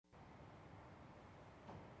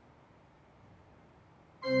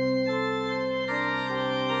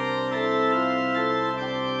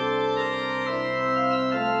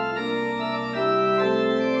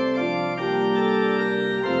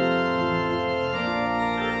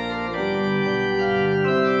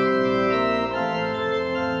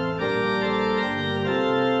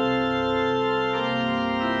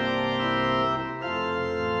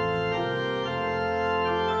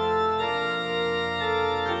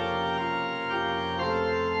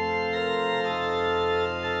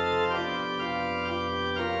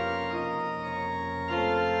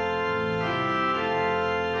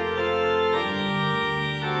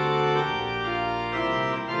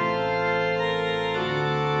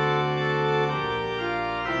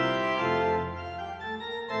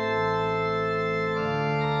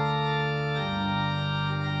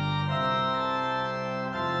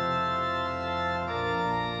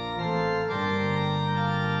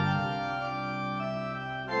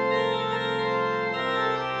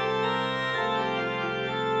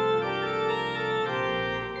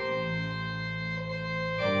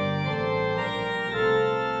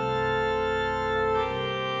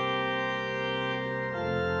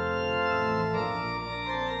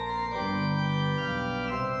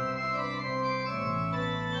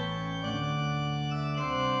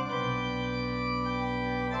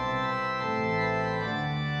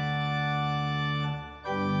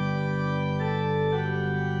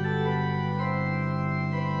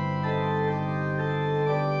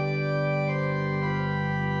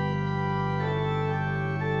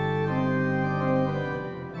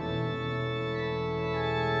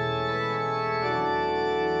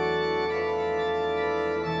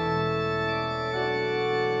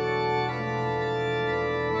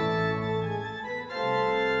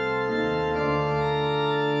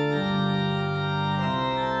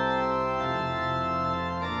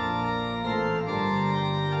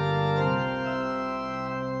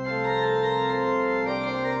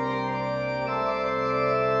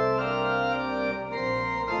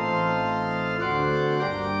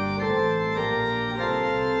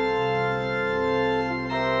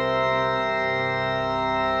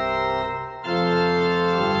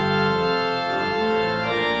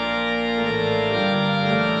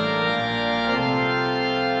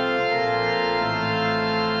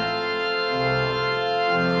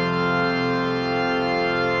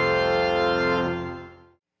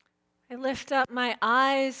lift up my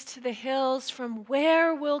eyes to the hills. From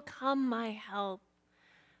where will come my help?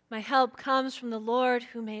 My help comes from the Lord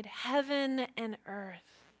who made heaven and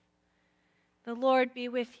earth. The Lord be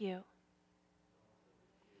with you.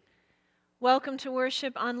 Welcome to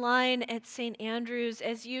worship online at St.Andrews.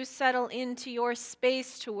 As you settle into your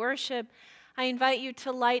space to worship, I invite you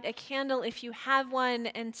to light a candle if you have one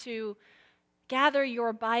and to gather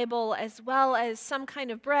your Bible as well as some kind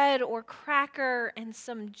of bread or cracker and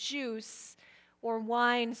some juice or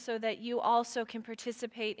wine so that you also can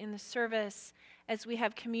participate in the service as we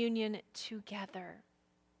have communion together.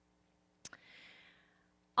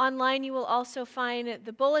 Online, you will also find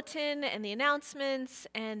the bulletin and the announcements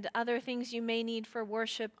and other things you may need for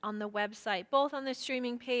worship on the website, both on the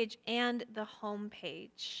streaming page and the home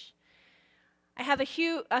page. I have a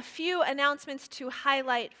few announcements to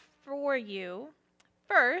highlight for you.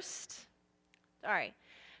 First,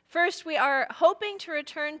 we are hoping to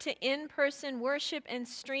return to in-person worship and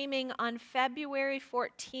streaming on February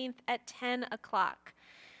 14th at 10 o'clock.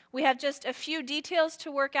 We have just a few details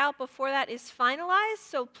to work out before that is finalized,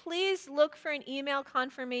 so please look for an email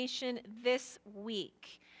confirmation this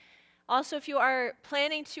week. Also, if you are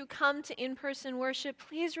planning to come to in-person worship,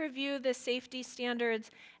 please review the safety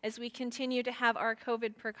standards as we continue to have our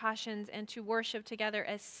COVID precautions and to worship together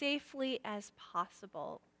as safely as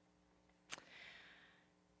possible.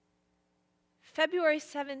 February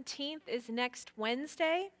 17th is next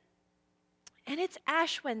Wednesday, and it's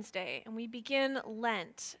Ash Wednesday, and we begin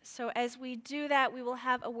Lent. So as we do that, we will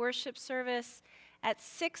have a worship service at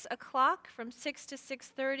 6 o'clock from 6 to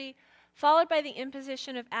 6:30, followed by the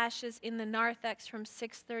imposition of ashes in the narthex from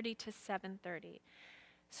 6:30 to 7:30.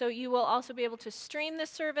 So you will also be able to stream the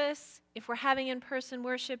service. If we're having in-person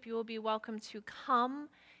worship, you will be welcome to come.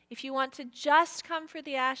 If you want to just come for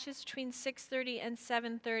the ashes between 6:30 and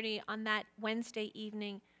 7:30 on that Wednesday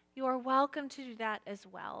evening, you are welcome to do that as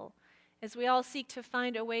well, as we all seek to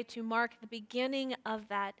find a way to mark the beginning of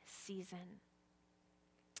that season.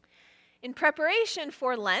 In preparation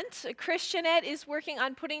for Lent, Christian Ed is working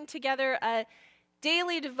on putting together a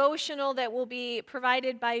daily devotional that will be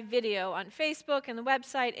provided by video on Facebook and the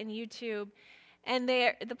website and YouTube. And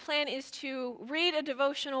the plan is to read a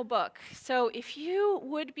devotional book. So if you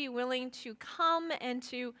would be willing to come and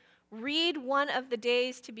to read one of the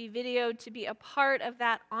days to be videoed, to be a part of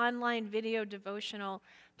that online video devotional,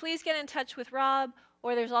 please get in touch with Rob,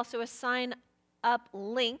 or there's also a sign-up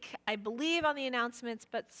link, I believe on the announcements,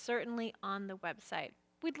 but certainly on the website.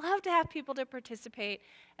 We'd love to have people to participate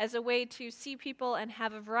as a way to see people and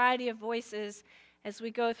have a variety of voices as we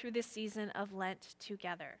go through this season of Lent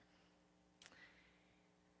together.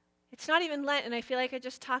 It's not even Lent, and I feel like I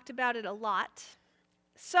just talked about it a lot.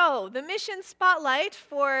 So, the mission spotlight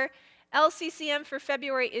for LCCM for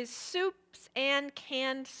February is soups and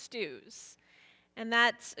canned stews. And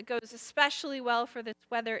that goes especially well for this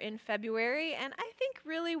weather in February, and I think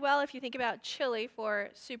really well if you think about chili for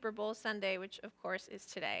Super Bowl Sunday, which of course is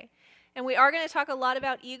today. And we are going to talk a lot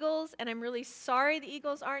about Eagles, and I'm really sorry the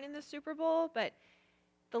Eagles aren't in the Super Bowl, but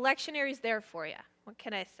the lectionary is there for you. What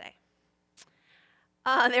can I say?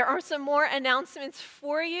 There are some more announcements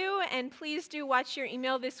for you, and please do watch your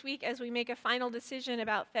email this week as we make a final decision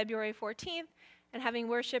about February 14th and having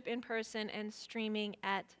worship in person and streaming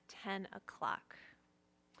at 10 o'clock.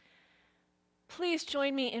 Please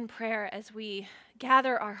join me in prayer as we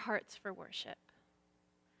gather our hearts for worship.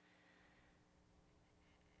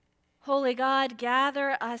 Holy God,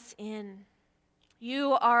 gather us in.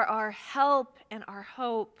 You are our help and our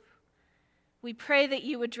hope. We pray that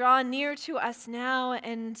you would draw near to us now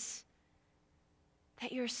and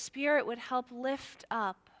that your Spirit would help lift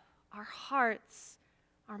up our hearts,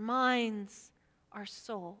 our minds, our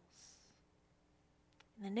souls.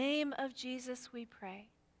 In the name of Jesus we pray.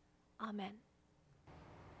 Amen.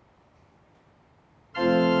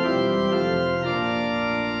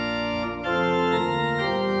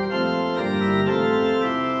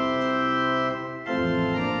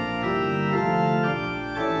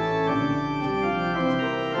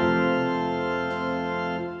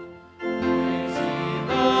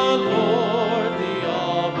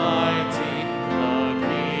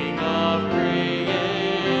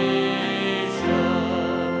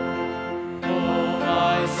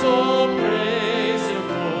 So praise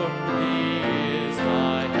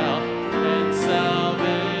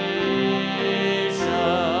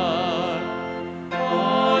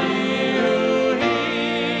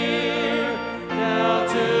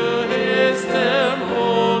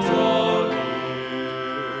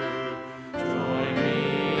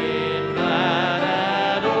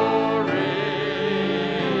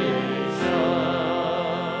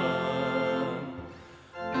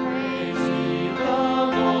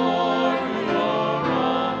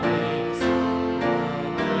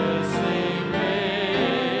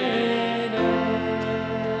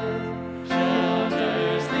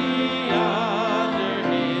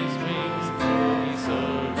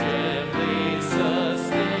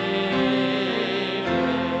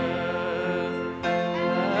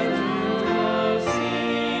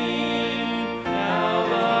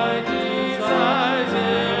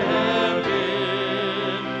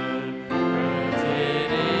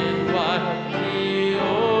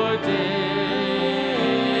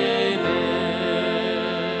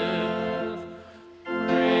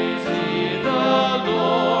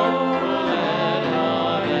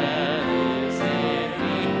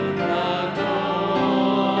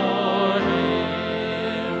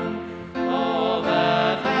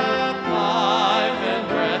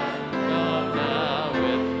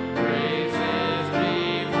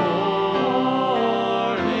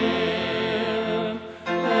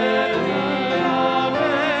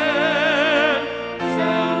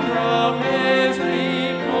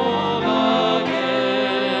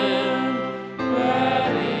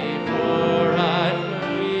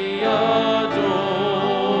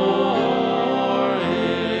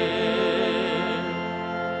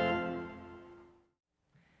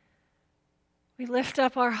lift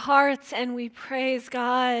up our hearts and we praise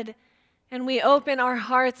God, and we open our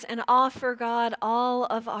hearts and offer God all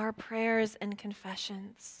of our prayers and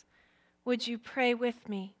confessions. Would you pray with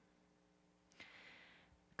me?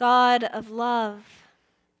 God of love,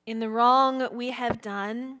 in the wrong we have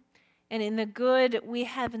done and in the good we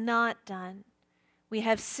have not done, we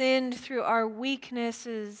have sinned through our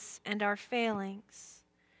weaknesses and our failings.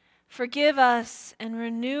 Forgive us and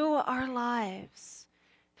renew our lives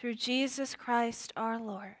through Jesus Christ our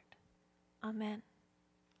Lord. Amen.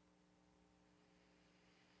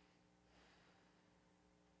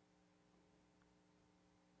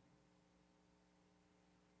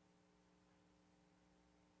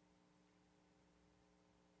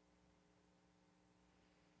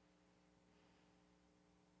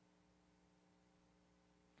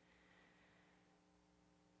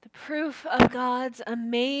 The proof of God's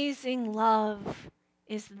amazing love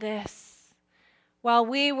is this. While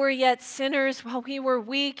we were yet sinners, while we were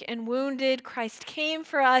weak and wounded, Christ came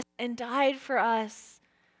for us and died for us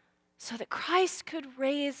so that Christ could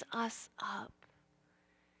raise us up.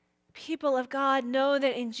 People of God, know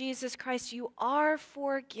that in Jesus Christ you are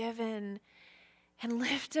forgiven and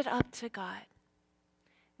lifted up to God.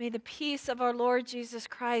 May the peace of our Lord Jesus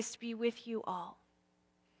Christ be with you all.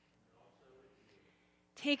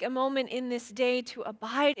 Take a moment in this day to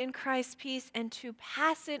abide in Christ's peace and to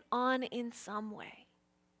pass it on in some way.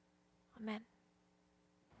 Amen.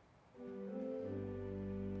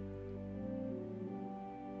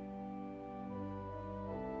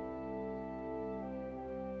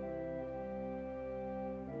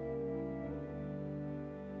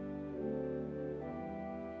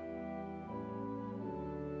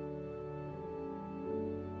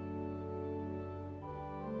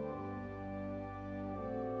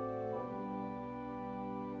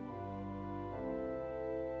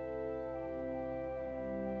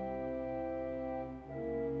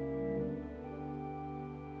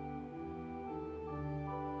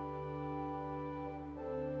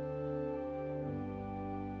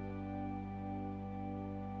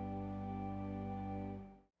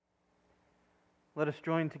 Let us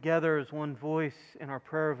join together as one voice in our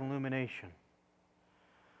prayer of illumination.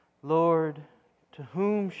 Lord, to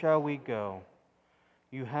whom shall we go?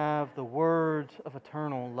 You have the words of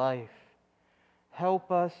eternal life.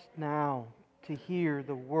 Help us now to hear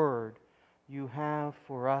the word you have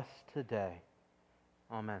for us today.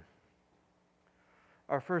 Amen.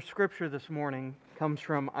 Our first scripture this morning comes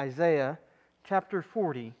from Isaiah chapter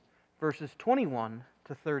 40, verses 21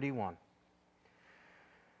 to 31.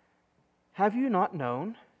 Have you not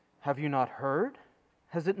known? Have you not heard?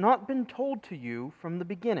 Has it not been told to you from the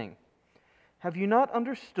beginning? Have you not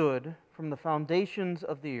understood from the foundations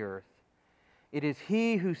of the earth? It is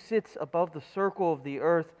He who sits above the circle of the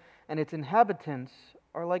earth, and its inhabitants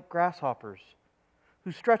are like grasshoppers,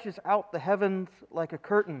 who stretches out the heavens like a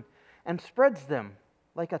curtain and spreads them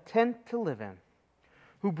like a tent to live in,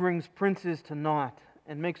 who brings princes to naught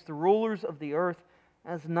and makes the rulers of the earth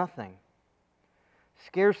as nothing.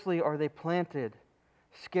 Scarcely are they planted,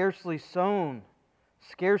 scarcely sown,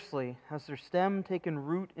 scarcely has their stem taken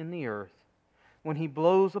root in the earth, when He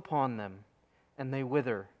blows upon them, and they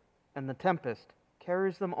wither, and the tempest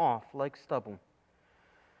carries them off like stubble.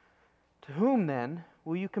 To whom then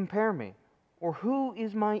will you compare me? Or who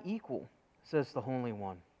is my equal? Says the Holy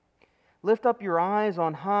One. Lift up your eyes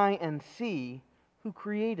on high and see who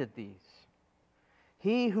created these.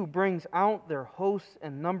 He who brings out their hosts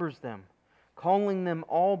and numbers them, calling them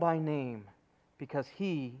all by name, because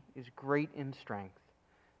He is great in strength,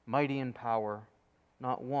 mighty in power,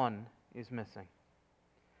 not one is missing.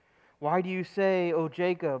 Why do you say, O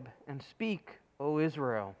Jacob, and speak, O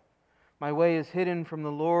Israel? My way is hidden from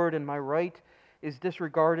the Lord, and my right is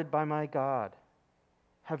disregarded by my God.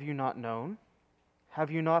 Have you not known?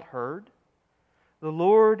 Have you not heard? The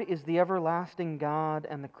Lord is the everlasting God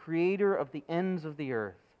and the Creator of the ends of the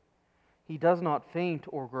earth. He does not faint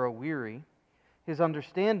or grow weary. His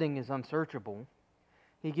understanding is unsearchable.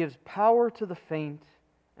 He gives power to the faint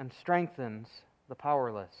and strengthens the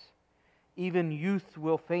powerless. Even youth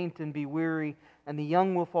will faint and be weary, and the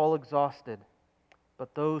young will fall exhausted.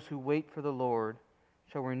 But those who wait for the Lord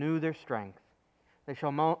shall renew their strength. They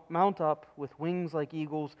shall mount up with wings like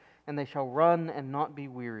eagles, and they shall run and not be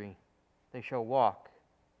weary. They shall walk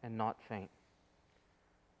and not faint.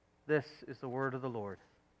 This is the word of the Lord.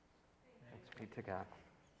 Thanks be to God.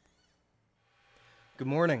 Good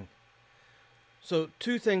morning. So,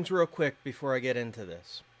 two things real quick before I get into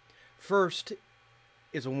this. First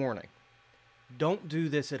is a warning. Don't do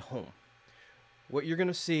this at home. What you're going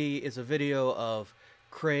to see is a video of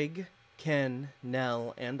Craig, Ken,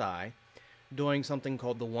 Nell, and I doing something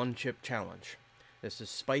called the One Chip Challenge. This is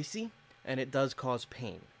spicy, and it does cause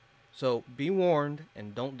pain. So be warned,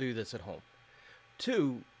 and don't do this at home.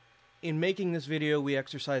 2, in making this video, we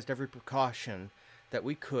exercised every precaution that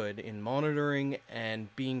we could in monitoring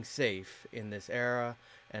and being safe in this era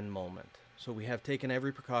and moment. So we have taken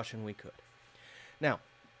every precaution we could. Now,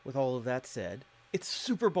 with all of that said, it's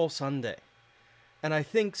Super Bowl Sunday. And I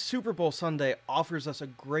think Super Bowl Sunday offers us a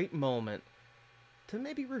great moment to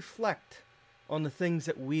maybe reflect on the things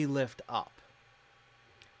that we lift up.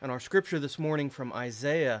 And our scripture this morning from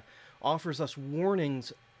Isaiah offers us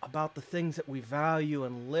warnings about the things that we value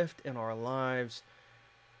and lift in our lives,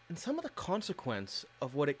 and some of the consequence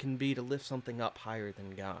of what it can be to lift something up higher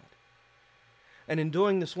than God. And in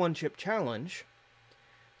doing this one chip challenge,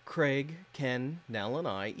 Craig, Ken, Nell, and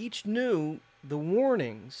I each knew the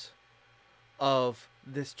warnings of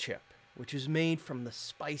this chip, which is made from the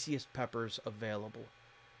spiciest peppers available.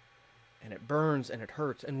 And it burns and it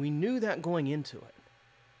hurts, and we knew that going into it,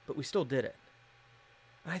 but we still did it.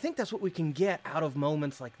 And I think that's what we can get out of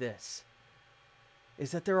moments like this,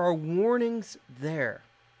 is that there are warnings there.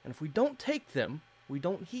 And if we don't take them, we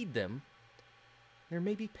don't heed them, there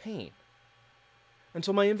may be pain. And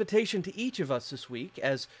so my invitation to each of us this week,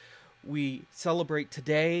 as we celebrate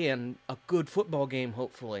today and a good football game,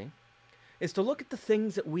 hopefully, is to look at the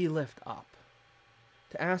things that we lift up.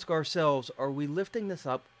 To ask ourselves, are we lifting this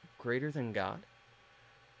up greater than God?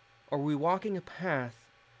 Are we walking a path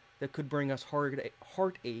that could bring us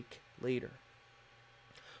heartache later?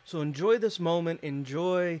 So enjoy this moment,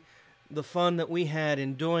 enjoy the fun that we had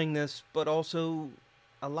in doing this, but also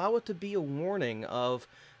allow it to be a warning of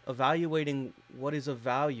evaluating what is of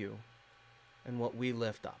value and what we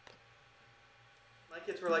lift up. My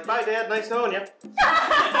kids were like, "Bye, Dad. Nice knowing you."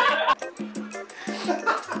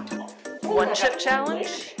 One chip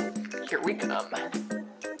challenge. Here we come.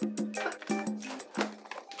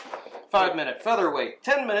 5-minute featherweight,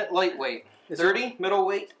 10-minute lightweight, 30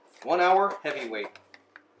 middleweight, 1 hour heavyweight.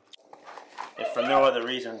 If for no other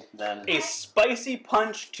reason than A spicy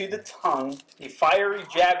punch to the tongue, a fiery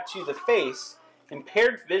jab to the face,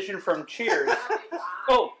 impaired vision from cheers.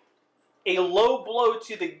 Oh, a low blow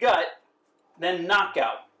to the gut, then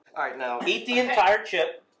knockout. All right, now eat the entire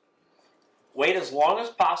chip. Wait as long as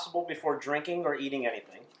possible before drinking or eating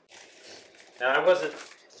anything. Now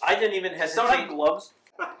I didn't even hesitate. Someone have gloves?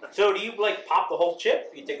 So do you like pop the whole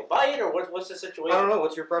chip? You take a bite, or what's the situation? I don't know.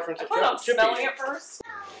 What's your preference I of plan on chip? smelling it first.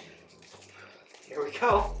 Here we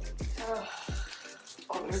go.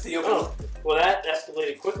 Oh, well, that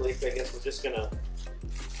escalated quickly. So I guess we're just gonna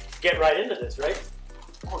get right into this, right?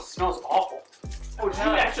 Oh, it smells awful. Oh, did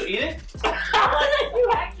you actually eat it?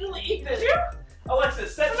 You actually eat it.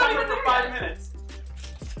 Alexis, set timer for 5 minutes.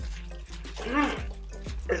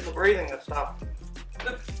 It's the breathing that's tough.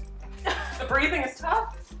 The breathing is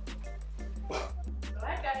tough. Go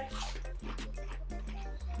ahead, guys.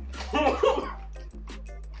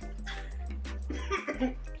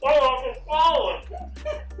 Oh, I'm swallowing.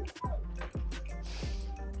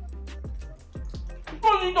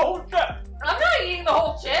 Oh, eat the whole chip. I'm not eating the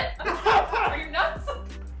whole chip. Are you nuts?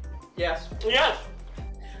 Yes. Yes.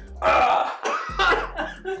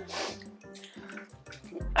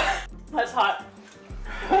 That's hot.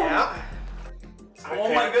 Yeah.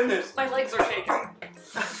 Oh my goodness. My legs are shaking.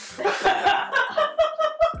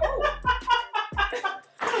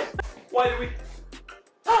 Why did we...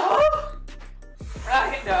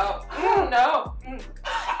 No. No.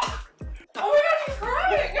 Oh my god, he's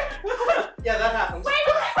crying. Yeah, that happens.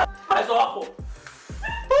 That's awful.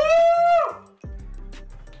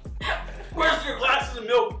 Where's your glasses of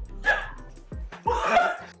milk? Oh,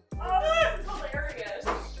 this is hilarious.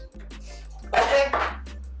 Okay.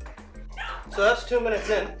 So that's 2 minutes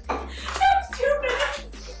in. That's 2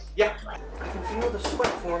 minutes. Yeah. I can feel the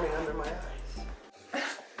sweat forming under my eyes.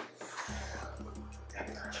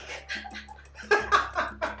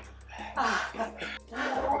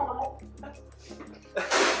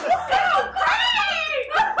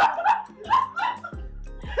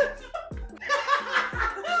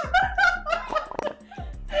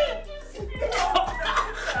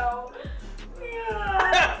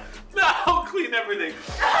 No, clean everything.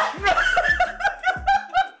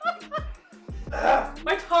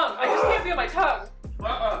 My tongue. I just can't feel my tongue.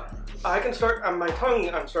 I can start, my tongue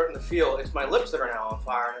I'm starting to feel. It's my lips that are now on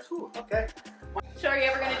fire. And it's, ooh, okay. So are you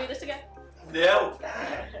ever going to do this again? No.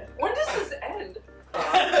 When does this end?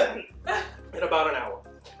 In about an hour.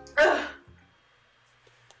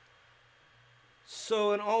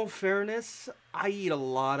 So in all fairness, I eat a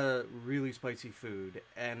lot of really spicy food,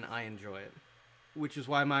 and I enjoy it, which is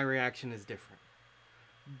why my reaction is different.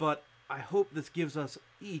 But I hope this gives us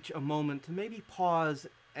each a moment to maybe pause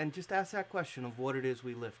and just ask that question of what it is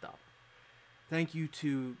we lift up. Thank you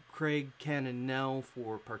to Craig, Ken, and Nell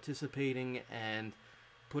for participating and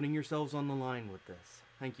putting yourselves on the line with this.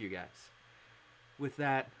 Thank you, guys. With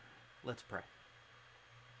that, let's pray.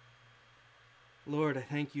 Lord, I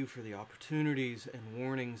thank you for the opportunities and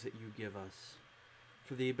warnings that you give us,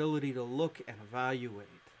 for the ability to look and evaluate.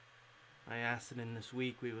 I ask that in this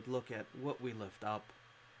week we would look at what we lift up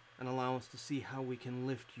and allow us to see how we can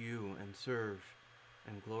lift you and serve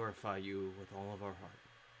and glorify you with all of our heart.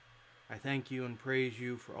 I thank you and praise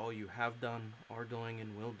you for all you have done, are doing,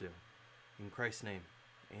 and will do. In Christ's name,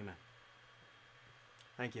 amen.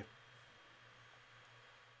 Thank you.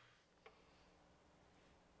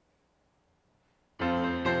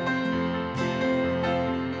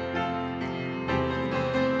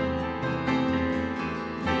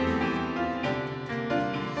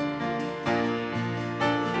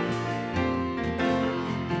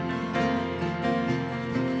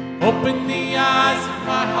 Open the eyes of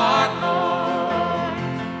my heart, Lord.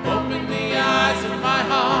 Open the eyes of my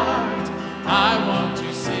heart. I want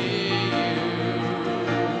to see you.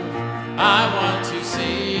 I want to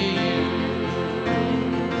see you.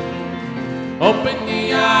 Open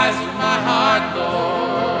the eyes of my heart,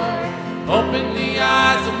 Lord. Open the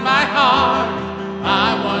eyes of my heart.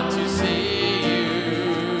 I want to see you.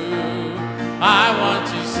 I want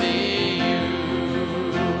to see you.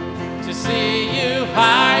 To see you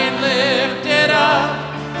high and lifted up,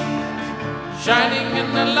 shining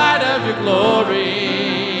in the light of your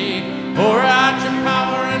glory. Pour out your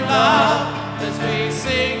power and love as we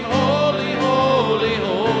sing, holy, holy,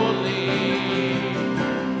 holy.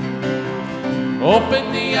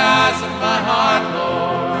 Open the eyes of my heart,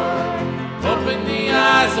 Lord. Open the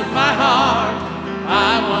eyes of my heart.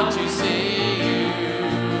 I want to see you.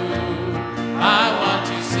 I want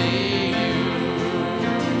to see you.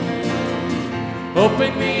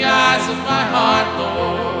 Open the eyes of my heart,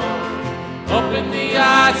 Lord. Open the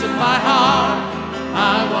eyes of my heart.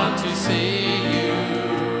 I want to see you.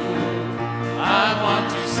 I want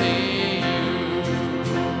to see you.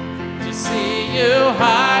 To see you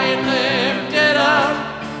high and lifted up,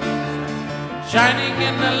 shining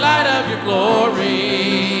in the light of your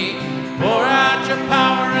glory. Pour out your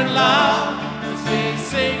power and love as we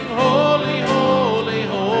sing, holy, holy,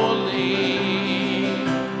 holy.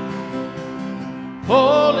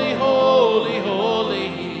 Holy, holy, holy.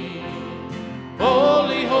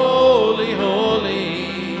 Holy, holy,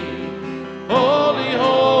 holy. Holy,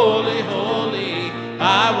 holy, holy.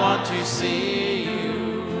 I want to see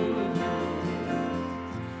you.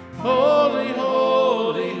 Holy,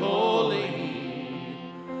 holy, holy.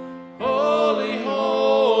 Holy,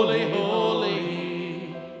 holy,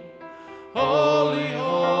 holy. Holy,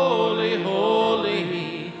 holy,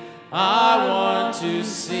 holy. I want to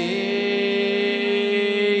see you.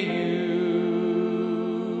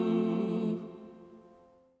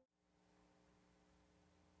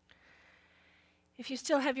 If you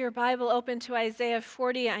still have your Bible open to Isaiah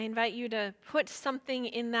 40, I invite you to put something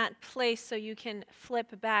in that place so you can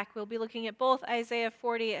flip back. We'll be looking at both Isaiah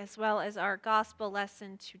 40 as well as our gospel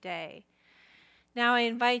lesson today. Now I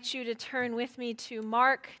invite you to turn with me to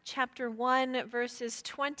Mark chapter 1, verses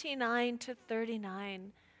 29 to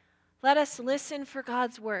 39. Let us listen for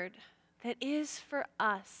God's word that is for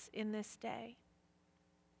us in this day.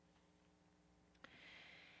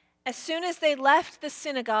 As soon as they left the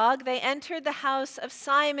synagogue, they entered the house of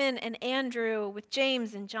Simon and Andrew with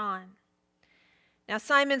James and John. Now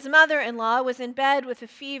Simon's mother-in-law was in bed with a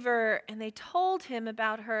fever, and they told him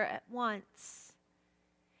about her at once.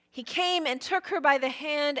 He came and took her by the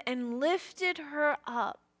hand and lifted her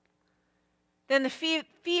up. Then the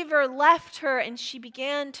fever left her, and she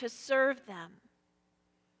began to serve them.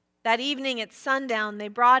 That evening at sundown, they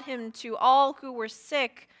brought him to all who were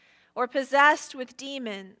sick or possessed with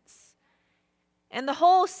demons. And the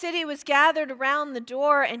whole city was gathered around the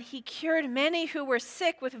door, and he cured many who were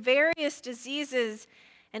sick with various diseases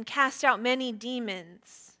and cast out many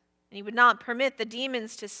demons. And he would not permit the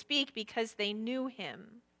demons to speak because they knew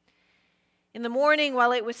him. In the morning,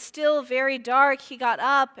 while it was still very dark, he got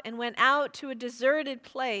up and went out to a deserted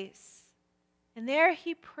place. And there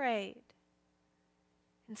he prayed.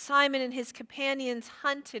 And Simon and his companions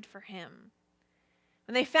hunted for him.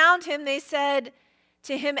 When they found him, they said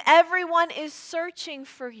to him, "Everyone is searching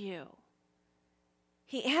for you."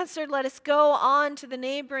 He answered, "Let us go on to the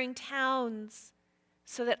neighboring towns,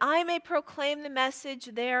 so that I may proclaim the message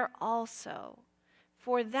there also.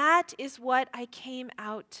 For that is what I came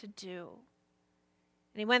out to do."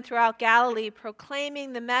 And he went throughout Galilee,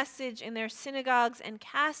 proclaiming the message in their synagogues and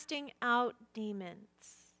casting out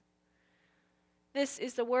demons. This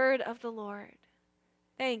is the word of the Lord.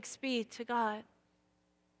 Thanks be to God.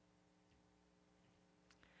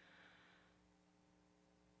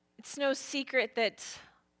 It's no secret that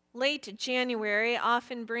late January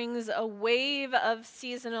often brings a wave of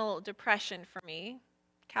seasonal depression for me.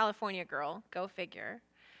 California girl, go figure.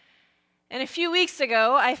 And a few weeks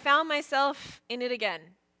ago, I found myself in it again,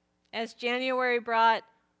 as January brought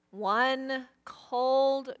one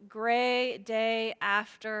cold, gray day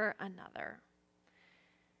after another.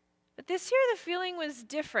 But this year, the feeling was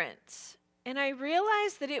different, and I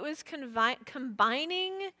realized that it was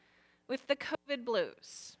combining with the COVID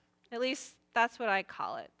blues. At least that's what I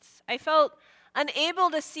call it. I felt unable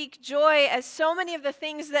to seek joy, as so many of the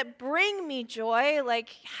things that bring me joy, like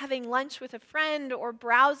having lunch with a friend or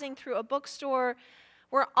browsing through a bookstore,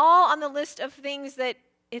 were all on the list of things that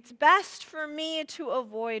it's best for me to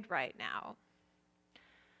avoid right now.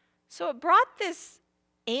 So it brought this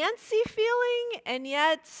antsy feeling, and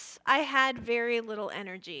yet I had very little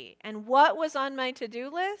energy. And what was on my to-do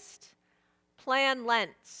list? Plan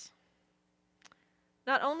Lent.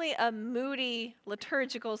 Not only a moody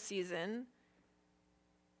liturgical season,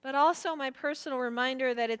 but also my personal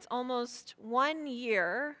reminder that it's almost 1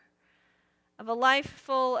 year of a life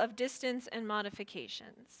full of distance and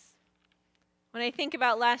modifications. When I think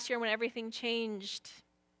about last year when everything changed,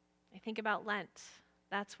 I think about Lent.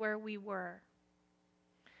 That's where we were.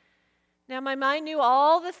 Now my mind knew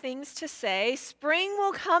all the things to say. Spring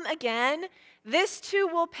will come again. This too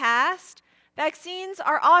will pass. Vaccines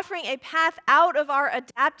are offering a path out of our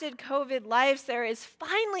adapted COVID lives. There is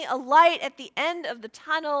finally a light at the end of the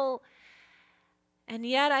tunnel, and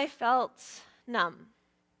yet I felt numb.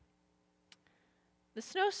 The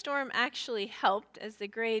snowstorm actually helped as the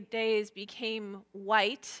gray days became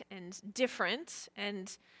white and different,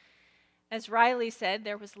 and as Riley said,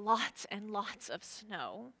 there was lots and lots of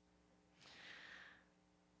snow.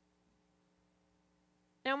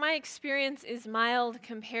 Now, my experience is mild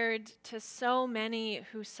compared to so many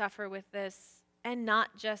who suffer with this, and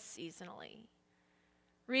not just seasonally.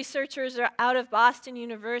 Researchers out of Boston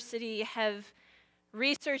University have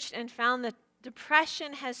researched and found that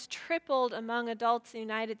depression has tripled among adults in the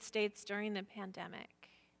United States during the pandemic.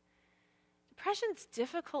 Depression's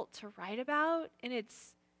difficult to write about, and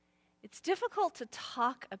it's difficult to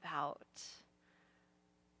talk about.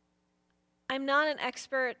 I'm not an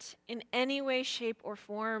expert in any way, shape, or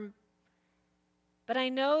form, but I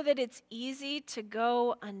know that it's easy to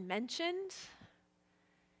go unmentioned.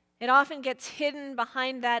 It often gets hidden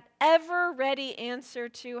behind that ever-ready answer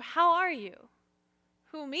to, how are you?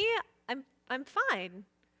 Who, me? I'm fine.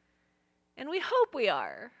 And we hope we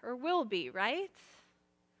are, or will be, right?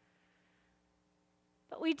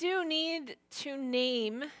 But we do need to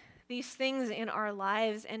name these things in our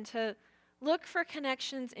lives and to look for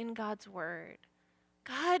connections in God's Word.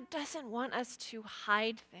 God doesn't want us to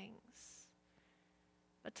hide things,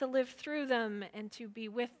 but to live through them and to be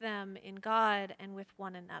with them in God and with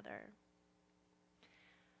one another.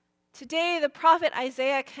 Today, the prophet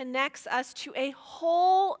Isaiah connects us to a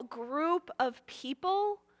whole group of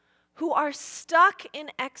people who are stuck in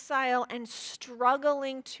exile and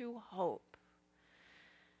struggling to hope.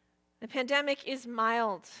 The pandemic is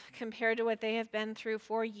mild compared to what they have been through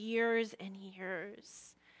for years and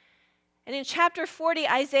years. And in chapter 40,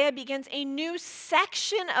 Isaiah begins a new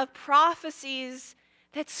section of prophecies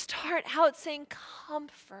that start out saying,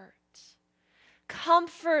 comfort.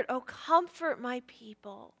 Comfort, oh comfort my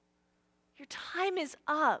people. Your time is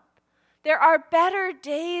up. There are better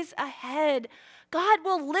days ahead. God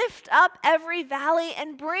will lift up every valley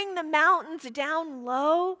and bring the mountains down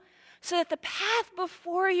low, so that the path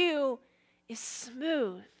before you is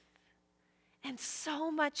smooth and so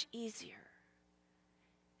much easier.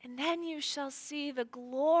 And then you shall see the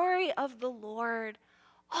glory of the Lord.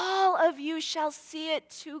 All of you shall see it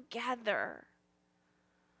together.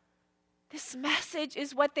 This message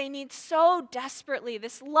is what they need so desperately.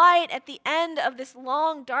 This light at the end of this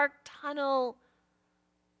long, dark tunnel.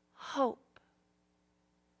 Hope.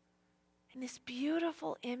 And this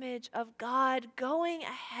beautiful image of God going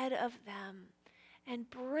ahead of them and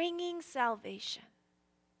bringing salvation.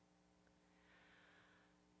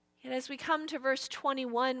 Yet as we come to verse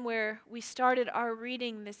 21, where we started our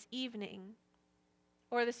reading this evening,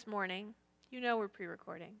 or this morning, you know we're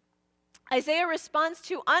pre-recording, Isaiah responds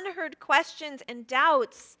to unheard questions and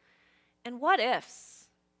doubts and what ifs.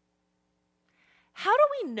 How do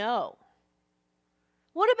we know?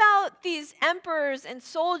 What about these emperors and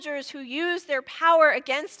soldiers who use their power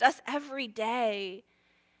against us every day?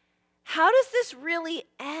 How does this really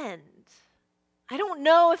end? I don't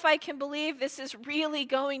know if I can believe this is really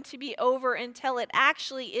going to be over until it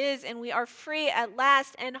actually is and we are free at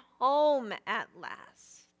last and home at last.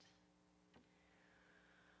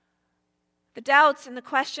 The doubts and the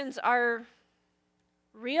questions are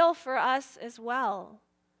real for us as well.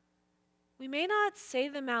 We may not say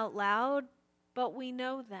them out loud, but we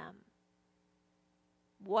know them.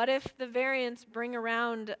 What if the variants bring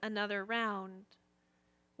around another round?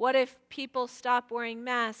 What if people stop wearing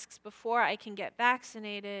masks before I can get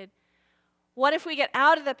vaccinated? What if we get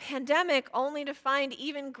out of the pandemic only to find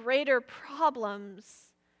even greater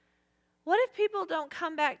problems? What if people don't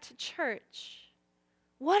come back to church?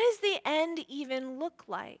 What does the end even look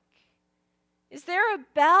like? Is there a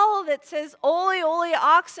bell that says, "Ole, ole,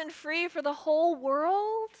 oxen free for the whole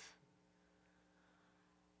world"?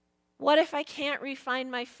 What if I can't refine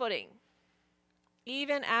my footing,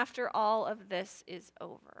 even after all of this is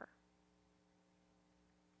over?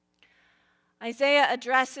 Isaiah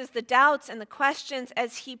addresses the doubts and the questions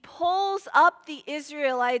as he pulls up the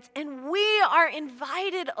Israelites, and we are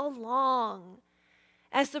invited along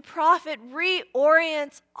as the prophet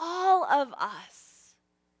reorients all of us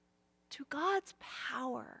to God's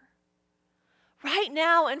power. Right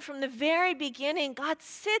now and from the very beginning, God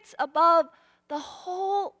sits above the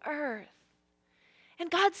whole earth.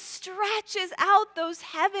 And God stretches out those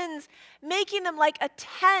heavens, making them like a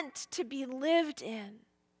tent to be lived in.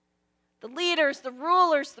 The leaders, the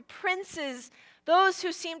rulers, the princes, those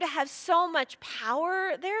who seem to have so much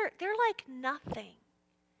power, they're like nothing.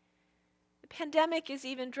 The pandemic is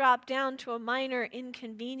even dropped down to a minor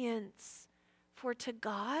inconvenience. For to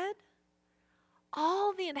God,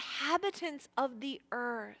 all the inhabitants of the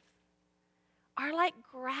earth are like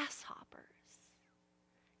grasshoppers.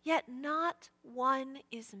 Yet not one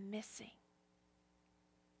is missing.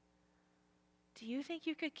 Do you think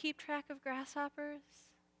you could keep track of grasshoppers?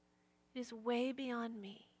 It is way beyond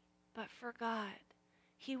me. But for God,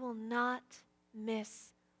 He will not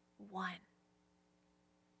miss one.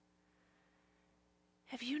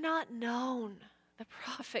 Have you not known? The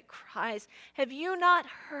prophet cries. Have you not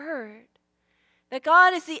heard that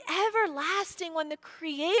God is the everlasting one, the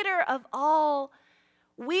creator of all?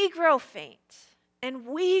 We grow faint. And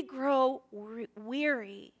we grow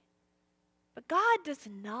weary, but God does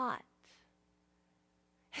not.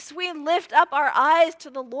 As we lift up our eyes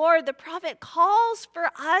to the Lord, the prophet calls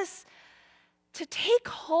for us to take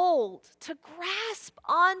hold, to grasp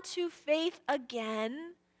onto faith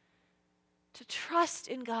again, to trust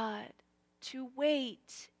in God, to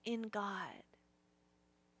wait in God.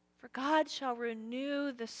 For God shall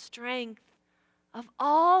renew the strength of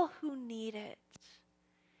all who need it.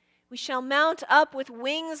 We shall mount up with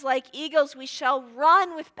wings like eagles. We shall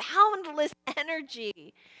run with boundless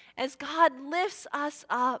energy as God lifts us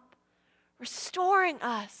up, restoring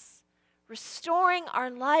us, restoring our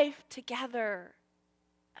life together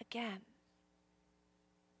again.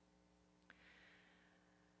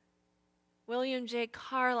 William J.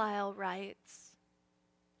 Carlyle writes,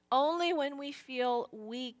 "Only when we feel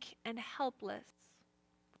weak and helpless,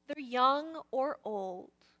 whether young or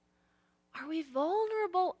old, are we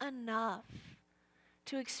vulnerable enough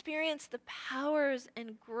to experience the powers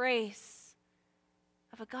and grace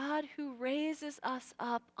of a God who raises us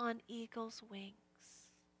up on eagle's wings?"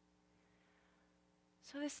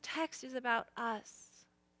 So this text is about us.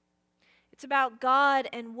 It's about God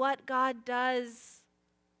and what God does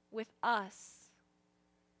with us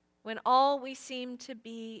when all we seem to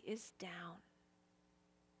be is down.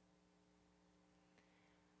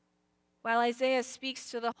 While Isaiah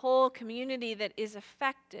speaks to the whole community that is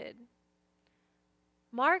affected,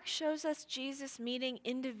 Mark shows us Jesus meeting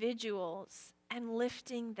individuals and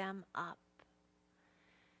lifting them up.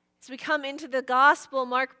 As we come into the gospel,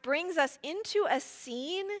 Mark brings us into a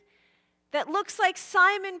scene that looks like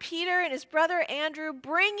Simon Peter and his brother Andrew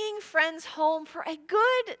bringing friends home for a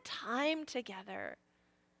good time together.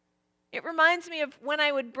 It reminds me of when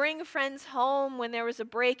I would bring friends home when there was a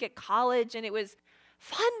break at college, and it was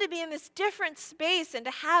fun to be in this different space and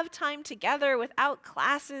to have time together without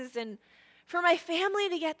classes and for my family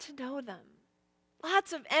to get to know them.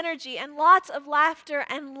 Lots of energy and lots of laughter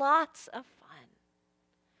and lots of fun.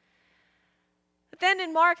 But then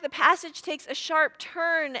in Mark, the passage takes a sharp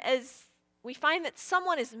turn as we find that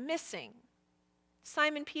someone is missing.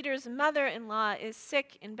 Simon Peter's mother-in-law is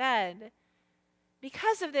sick in bed.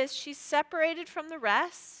 Because of this, she's separated from the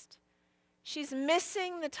rest. She's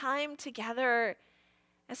missing the time together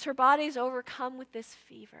as her body's overcome with this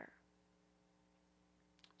fever.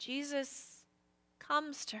 Jesus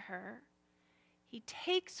comes to her. He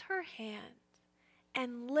takes her hand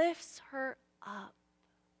and lifts her up.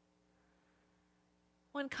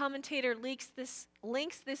 One commentator links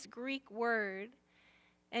this Greek word,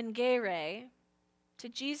 engere, to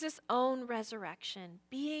Jesus' own resurrection,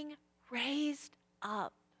 being raised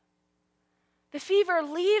up. The fever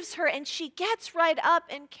leaves her and she gets right up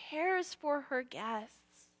and cares for her guests.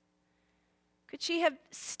 Could she have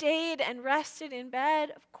stayed and rested in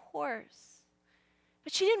bed? Of course.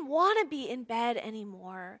 But she didn't want to be in bed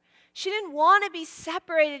anymore. She didn't want to be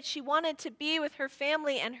separated. She wanted to be with her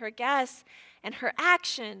family and her guests. And her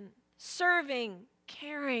action, serving,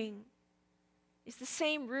 caring, is the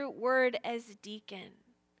same root word as deacon.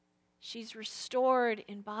 She's restored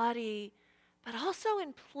in body, but also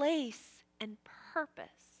in place and purpose.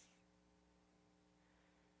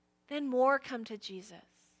 Then more come to Jesus.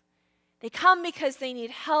 They come because they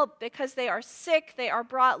need help, because they are sick, they are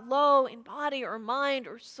brought low in body or mind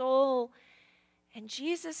or soul, and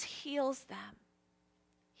Jesus heals them.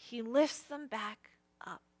 He lifts them back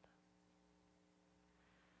up.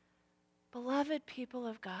 Beloved people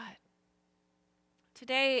of God,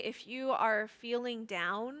 today if you are feeling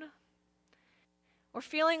down or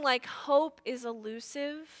feeling like hope is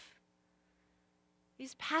elusive,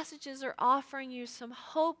 these passages are offering you some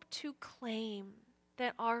hope to claim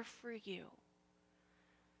that are for you.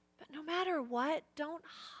 But no matter what, don't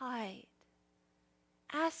hide.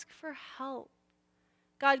 Ask for help.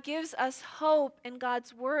 God gives us hope in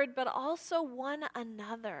God's word, but also one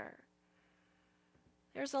another.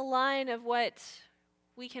 There's a line of what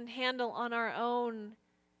we can handle on our own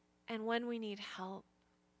and when we need help.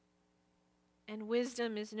 And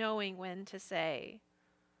wisdom is knowing when to say,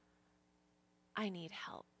 I need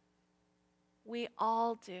help. We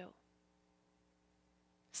all do.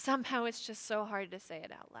 Somehow it's just so hard to say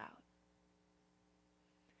it out loud.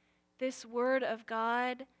 This word of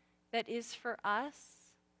God that is for us,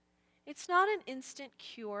 it's not an instant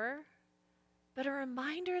cure, but a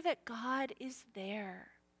reminder that God is there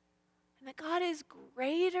and that God is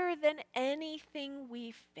greater than anything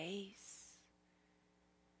we face.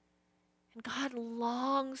 And God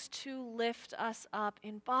longs to lift us up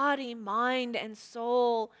in body, mind, and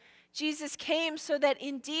soul. Jesus came so that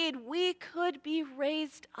indeed we could be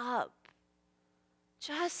raised up,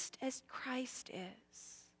 just as Christ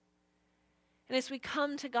is. And as we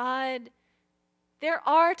come to God, there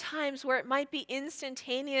are times where it might be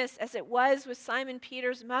instantaneous, as it was with Simon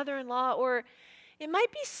Peter's mother-in-law, or it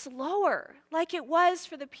might be slower, like it was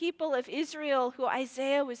for the people of Israel who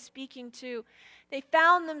Isaiah was speaking to. They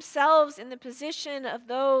found themselves in the position of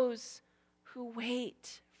those who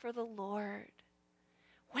wait for the Lord,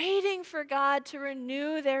 waiting for God to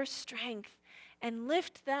renew their strength and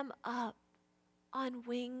lift them up on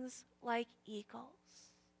wings like eagles.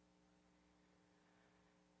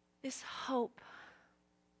 This hope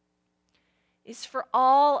is for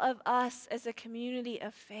all of us as a community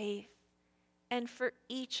of faith and for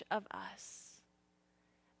each of us,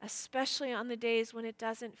 especially on the days when it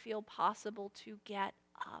doesn't feel possible to get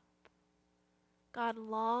up. God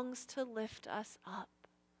longs to lift us up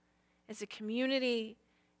as a community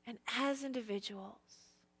and as individuals.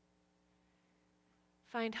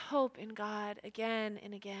 Find hope in God again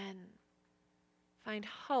and again. Find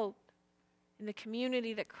hope in the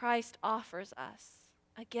community that Christ offers us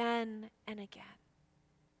again and again.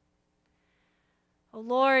 O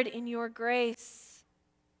Lord, in your grace,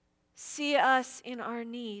 see us in our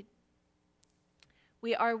need.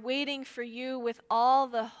 We are waiting for you with all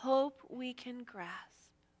the hope we can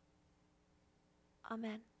grasp.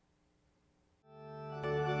 Amen.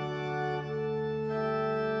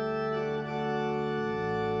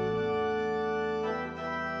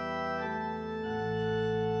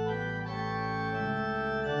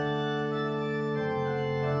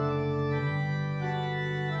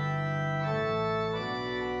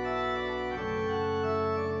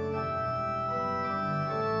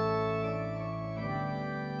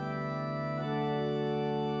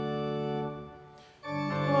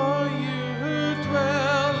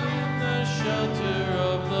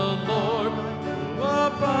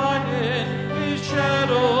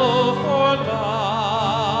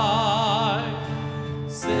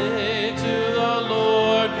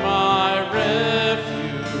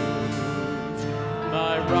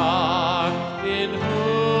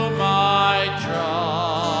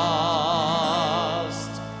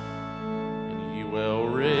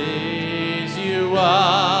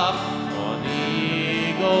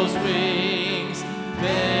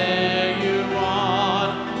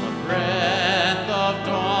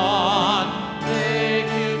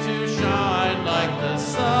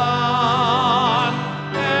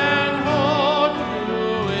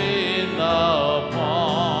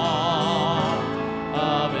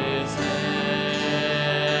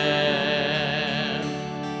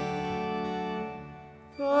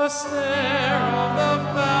 The snare of the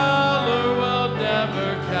fowler will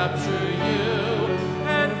never capture you,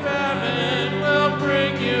 and famine will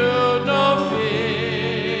bring you no fear.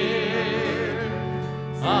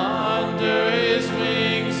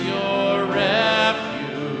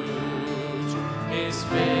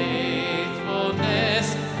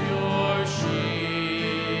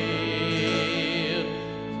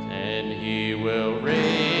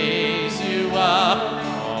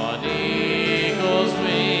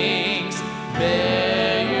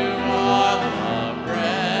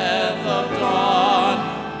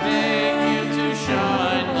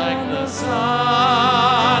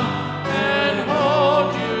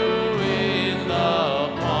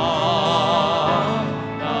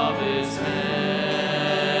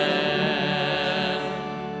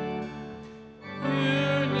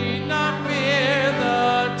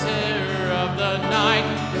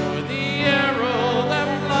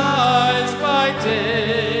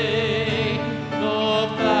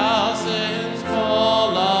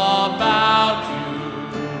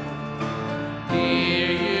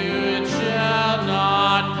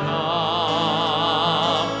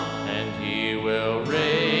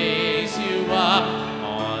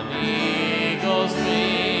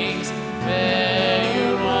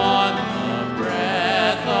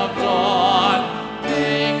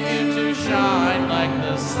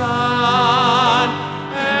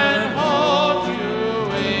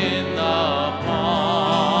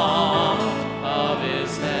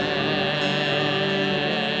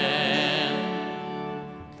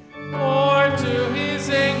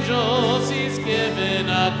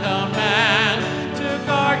 command to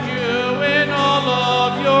guard you in all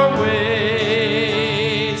of your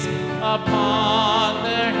ways. Upon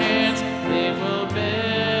their hands they will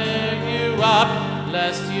bear you up,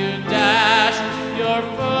 lest you dash your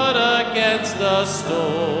foot against the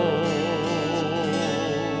stone.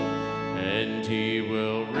 And he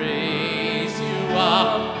will raise you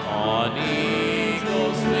up on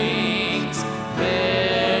eagle's wings,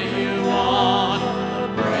 bear you on the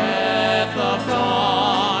breath of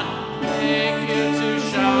dawn, make you to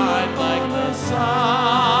shine like the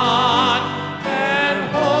sun,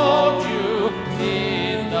 and hold you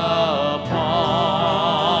in the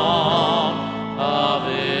palm of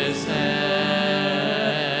his hand.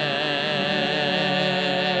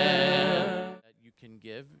 You can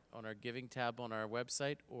give on our giving tab on our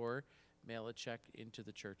website or mail a check into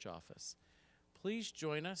the church office. Please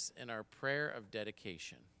join us in our prayer of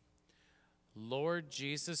dedication. Lord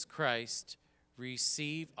Jesus Christ,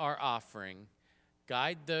 receive our offering.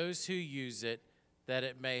 Guide those who use it, that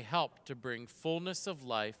it may help to bring fullness of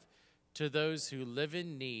life to those who live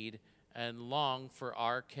in need and long for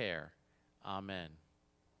our care. Amen.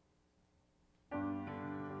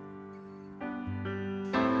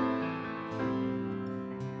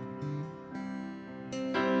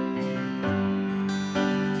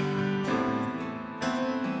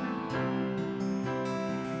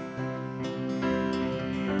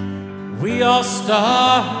 We all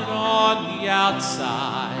start on the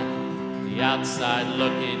outside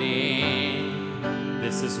looking in.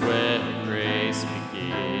 This is where grace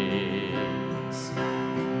begins.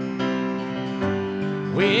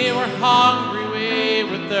 We were hungry, we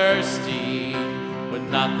were thirsty, with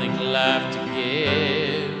nothing left to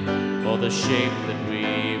give for the shape that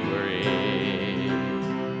we were in.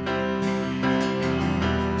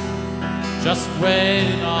 Just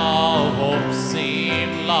when all hope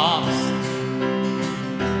seemed lost,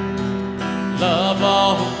 love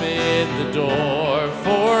opened the door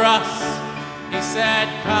for us. He said,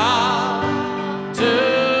 come to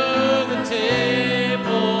the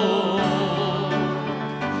table.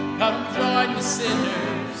 Come join the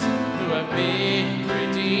sinners who have been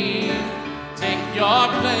redeemed. Take your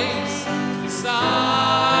place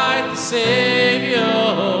beside the Savior.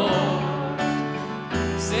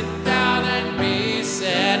 Sit down and be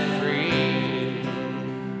set free.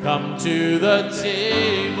 Come to the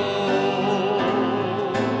table.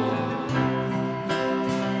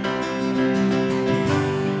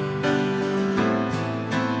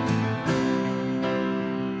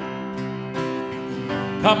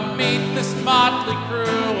 Come meet this motley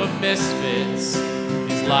crew of misfits,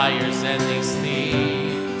 these liars and these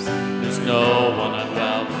thieves. There's no one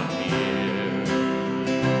unwelcome here.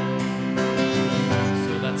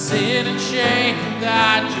 So that sin and shame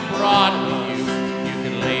that you brought with you, you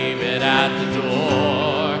can leave it at the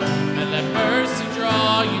door, and let mercy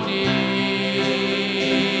draw you near.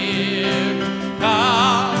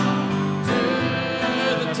 Come to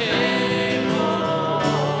the table.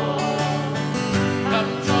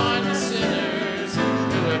 Come join the sinners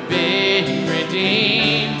who have been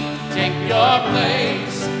redeemed. Take your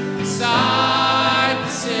place beside the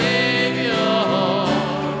Savior.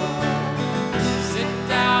 Sit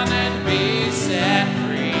down and be set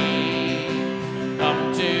free.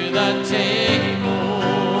 Come to the table.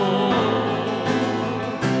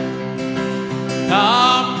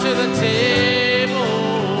 Come to the table.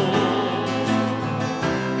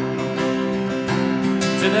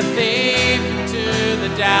 To the thief, to the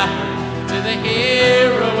doubter, to the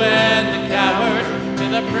hero and the coward, to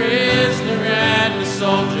the prisoner and the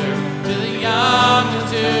soldier, to the young and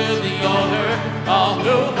to the older, all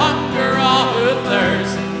who hunger, all who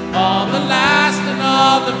thirst, all the last and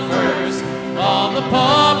all the first, all the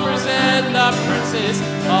paupers and the princes,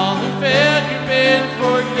 all who failed, you've been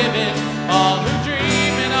forgiven, all who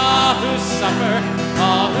dream and all who suffer,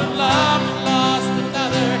 all who love and lost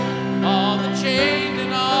another, all the chained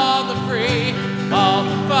and all the free, all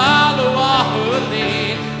who follow, all who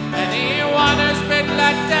lead, anyone who's been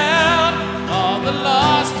let down, all the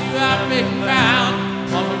lost you have been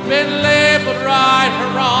found, all who've been labeled right or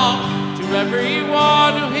wrong, to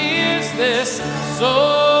everyone who hears this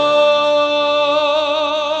song.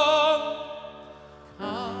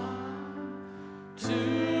 Come to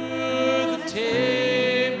the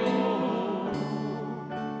table.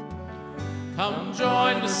 Come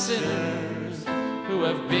join the sinners who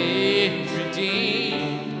have been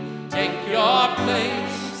redeemed. Take your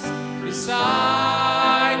place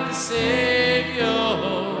beside the Savior.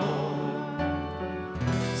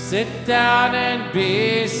 Sit down and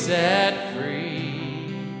be set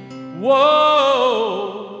free.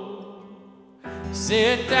 Whoa!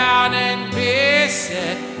 sit down and be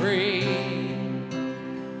set free.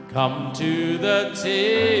 Come to the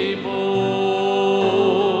table.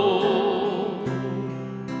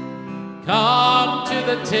 Come to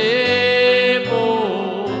the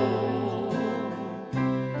table.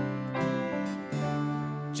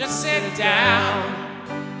 Just sit down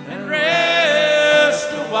and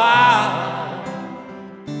rest a while.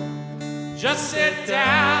 Just sit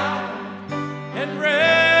down and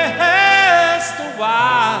rest a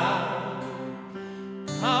while.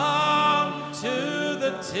 Come to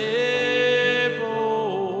the table.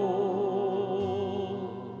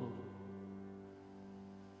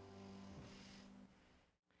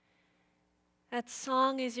 That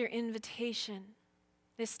song is your invitation.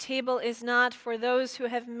 This table is not for those who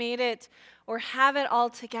have made it or have it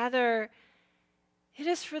all together. It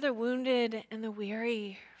is for the wounded and the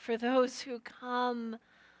weary, for those who come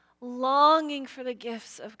longing for the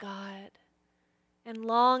gifts of God and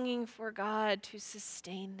longing for God to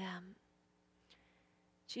sustain them.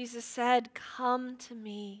 Jesus said, "Come to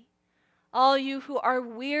me, all you who are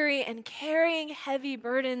weary and carrying heavy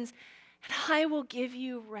burdens, and I will give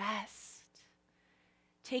you rest.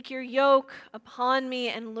 Take your yoke upon me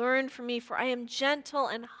and learn from me, for I am gentle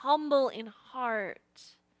and humble in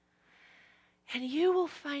heart, and you will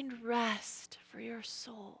find rest for your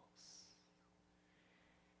souls."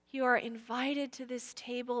 You are invited to this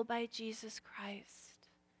table by Jesus Christ.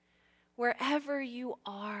 Wherever you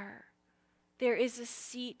are, there is a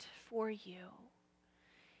seat for you.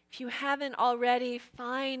 If you haven't already,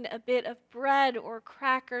 find a bit of bread or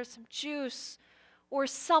cracker, some juice, or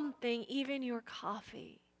something, even your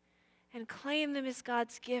coffee, and claim them as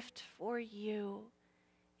God's gift for you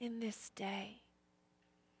in this day.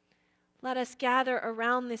 Let us gather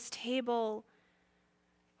around this table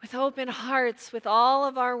with open hearts, with all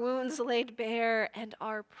of our wounds laid bare and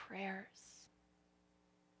our prayers.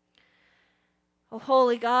 O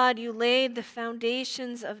holy God, you laid the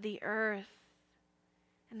foundations of the earth,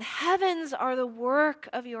 and the heavens are the work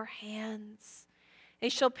of your hands. They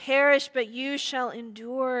shall perish, but you shall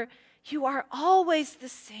endure. You are always the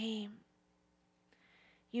same.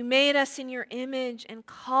 You made us in your image and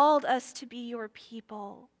called us to be your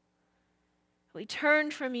people. We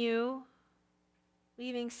turned from you,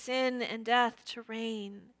 leaving sin and death to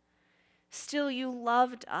reign. Still you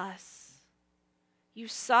loved us. You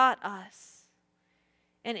sought us.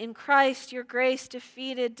 And in Christ your grace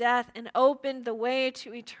defeated death and opened the way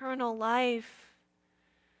to eternal life.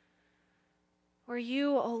 For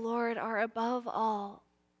you, O Lord, are above all,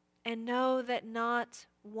 and know that not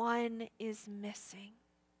one is missing.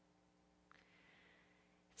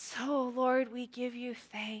 So, Lord, we give you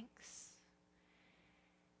thanks.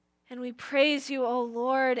 And we praise you, O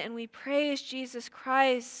Lord, and we praise Jesus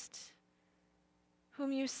Christ,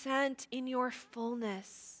 whom you sent in your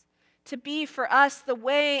fullness to be for us the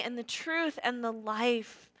way and the truth and the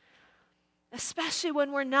life, especially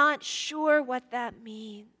when we're not sure what that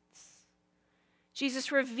means.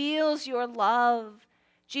 Jesus reveals your love.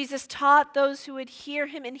 Jesus taught those who would hear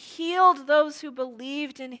him and healed those who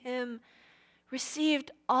believed in him,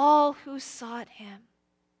 received all who sought him,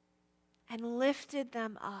 and lifted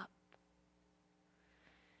them up.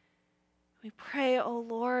 We pray, O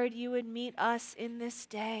Lord, you would meet us in this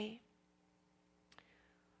day.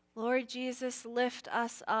 Lord Jesus, lift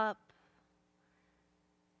us up,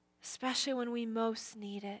 especially when we most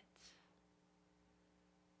need it.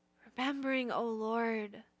 Remembering, O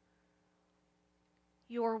Lord,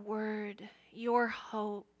 your word, your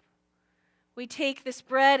hope. We take this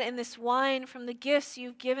bread and this wine from the gifts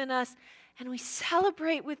you've given us, and we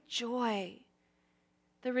celebrate with joy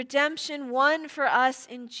the redemption won for us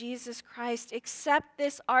in Jesus Christ. Accept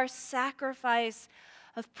this, our sacrifice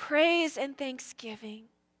of praise and thanksgiving,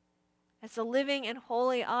 as a living and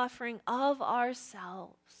holy offering of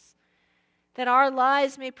ourselves, that our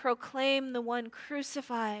lives may proclaim the one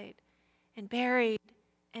crucified and buried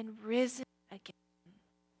and risen again.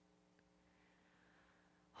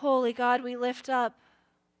 Holy God, we lift up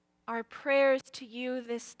our prayers to you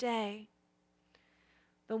this day,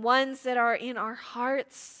 the ones that are in our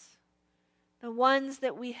hearts, the ones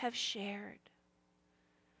that we have shared.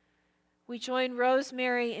 We join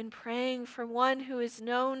Rosemary in praying for one who is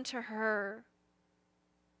known to her,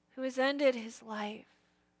 who has ended his life.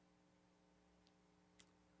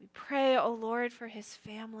 We pray, O Lord, for his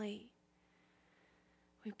family.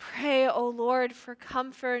 We pray, O Lord, for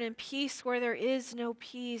comfort and peace where there is no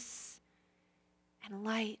peace, and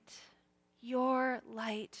light, your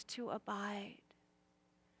light to abide.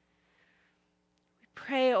 We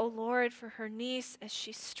pray, O Lord, for her niece as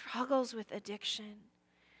she struggles with addiction.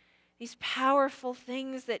 these powerful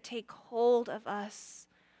things that take hold of us.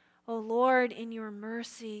 O Lord, in your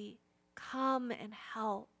mercy, come and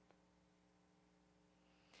help.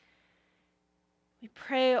 We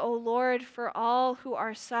pray, O Lord, for all who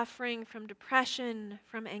are suffering from depression,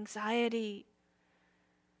 from anxiety.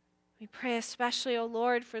 We pray especially, O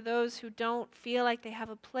Lord, for those who don't feel like they have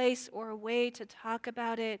a place or a way to talk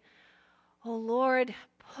about it. O Lord,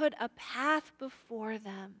 put a path before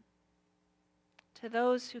them to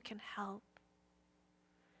those who can help.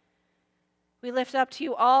 We lift up to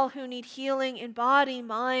you all who need healing in body,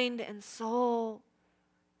 mind, and soul.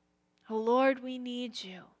 O Lord, we need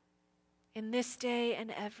you in this day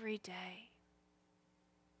and every day.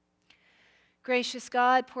 Gracious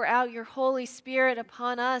God, pour out your Holy Spirit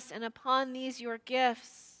upon us and upon these your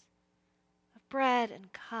gifts of bread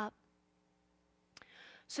and cup,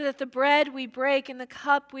 so that the bread we break and the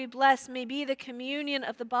cup we bless may be the communion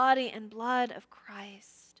of the body and blood of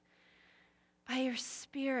Christ. By your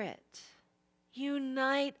Spirit,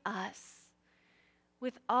 unite us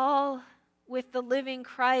with the living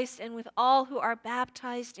Christ and with all who are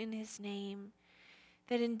baptized in his name,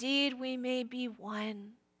 that indeed we may be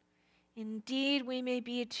one. Indeed, we may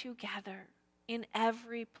be together in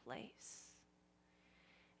every place.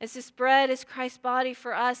 As this bread is Christ's body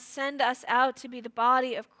for us, send us out to be the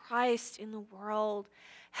body of Christ in the world.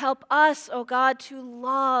 Help us, O God, to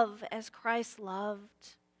love as Christ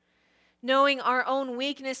loved. Knowing our own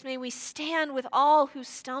weakness, may we stand with all who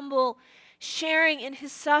stumble. Sharing in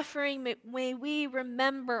his suffering, may we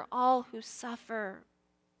remember all who suffer.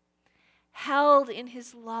 Held in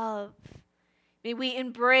his love, may we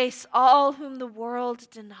embrace all whom the world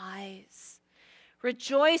denies.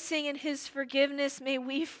 Rejoicing in his forgiveness, may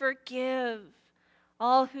we forgive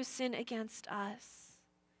all who sin against us.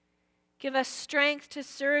 Give us strength to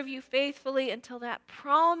serve you faithfully until that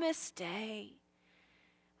promised day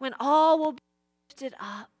when all will be lifted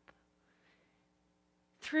up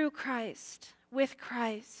through Christ, with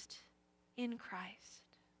Christ, in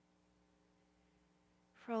Christ.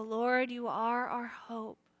 For, O Lord, you are our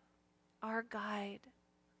hope, our guide,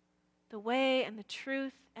 the way and the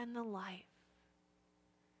truth and the life.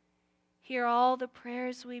 Hear all the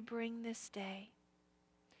prayers we bring this day.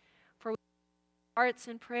 For we put hearts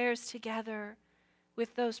and prayers together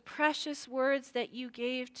with those precious words that you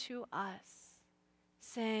gave to us,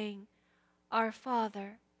 saying, Our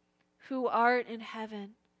Father, who art in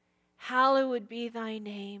heaven, hallowed be thy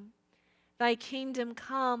name. Thy kingdom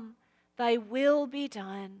come, thy will be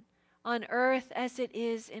done, on earth as it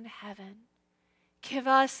is in heaven. Give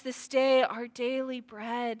us this day our daily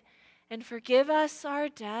bread, and forgive us our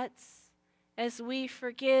debts as we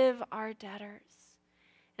forgive our debtors.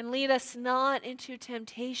 And lead us not into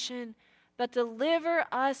temptation, but deliver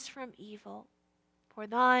us from evil. For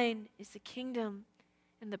thine is the kingdom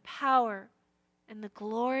and the power and the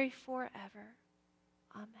glory forever.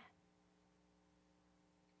 Amen.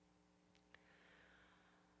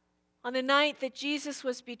 On the night that Jesus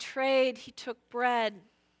was betrayed, he took bread.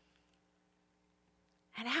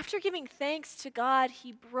 And after giving thanks to God,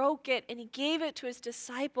 he broke it and he gave it to his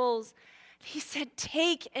disciples. He said,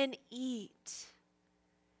 Take and eat.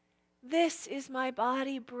 This is my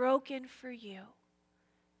body broken for you.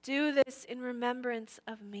 Do this in remembrance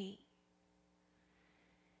of me.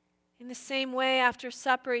 In the same way, after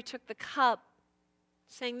supper, he took the cup,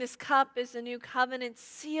 saying, This cup is the new covenant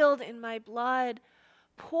sealed in my blood,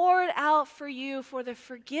 poured out for you for the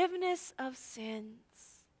forgiveness of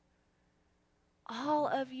sins. All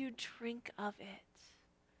of you drink of it.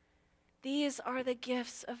 These are the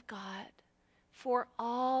gifts of God for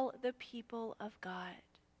all the people of God.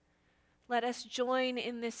 Let us join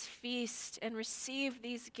in this feast and receive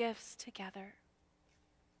these gifts together.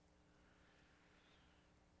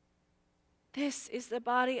 This is the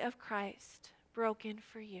body of Christ broken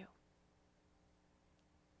for you.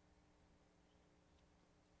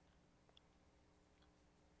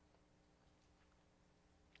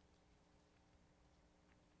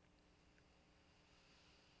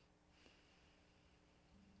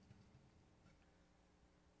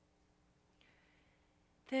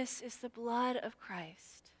 This is the blood of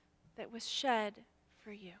Christ that was shed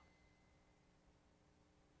for you.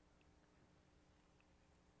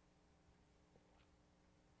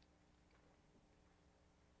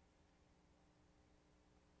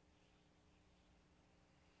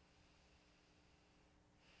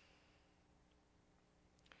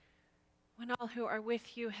 When all who are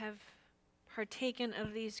with you have partaken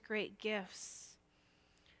of these great gifts,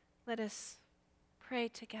 let us pray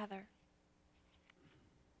together.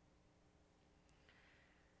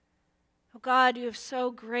 O God, you have so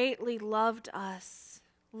greatly loved us.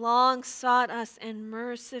 long sought us and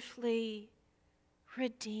mercifully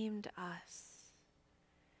redeemed us.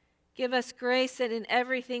 Give us grace that in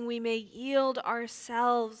everything we may yield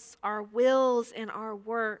ourselves, our wills, and our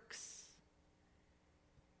works.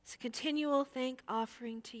 It's a continual thank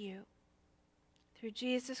offering to you. Through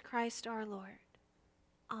Jesus Christ our Lord.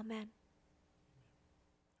 Amen.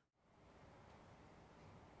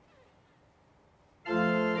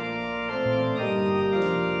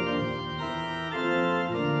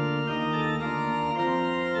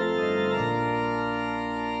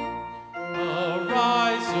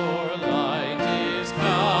 Arise, your light is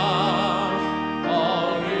come,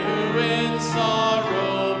 all who in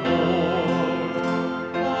sorrow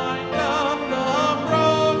mourn. Bind up the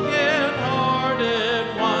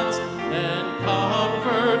broken-hearted ones, and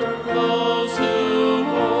comfort those who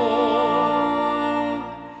mourn.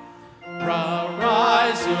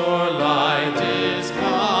 Arise, your light is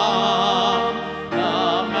come,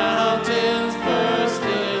 the mountains burst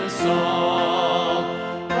in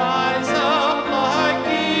song. Rise up like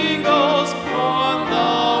eagles on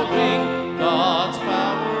the wing, God's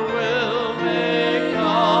power will make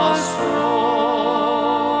us strong.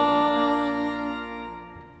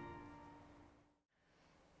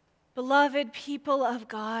 Beloved people of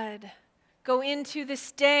God, go into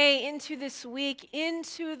this day, into this week,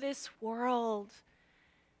 into this world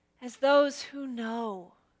as those who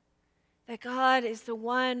know that God is the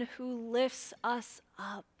one who lifts us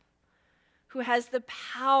up, who has the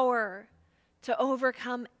power to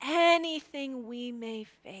overcome anything we may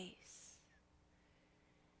face.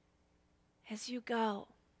 As you go,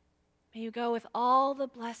 may you go with all the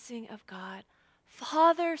blessing of God,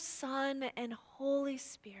 Father, Son, and Holy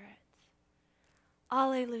Spirit.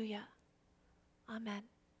 Alleluia. Amen.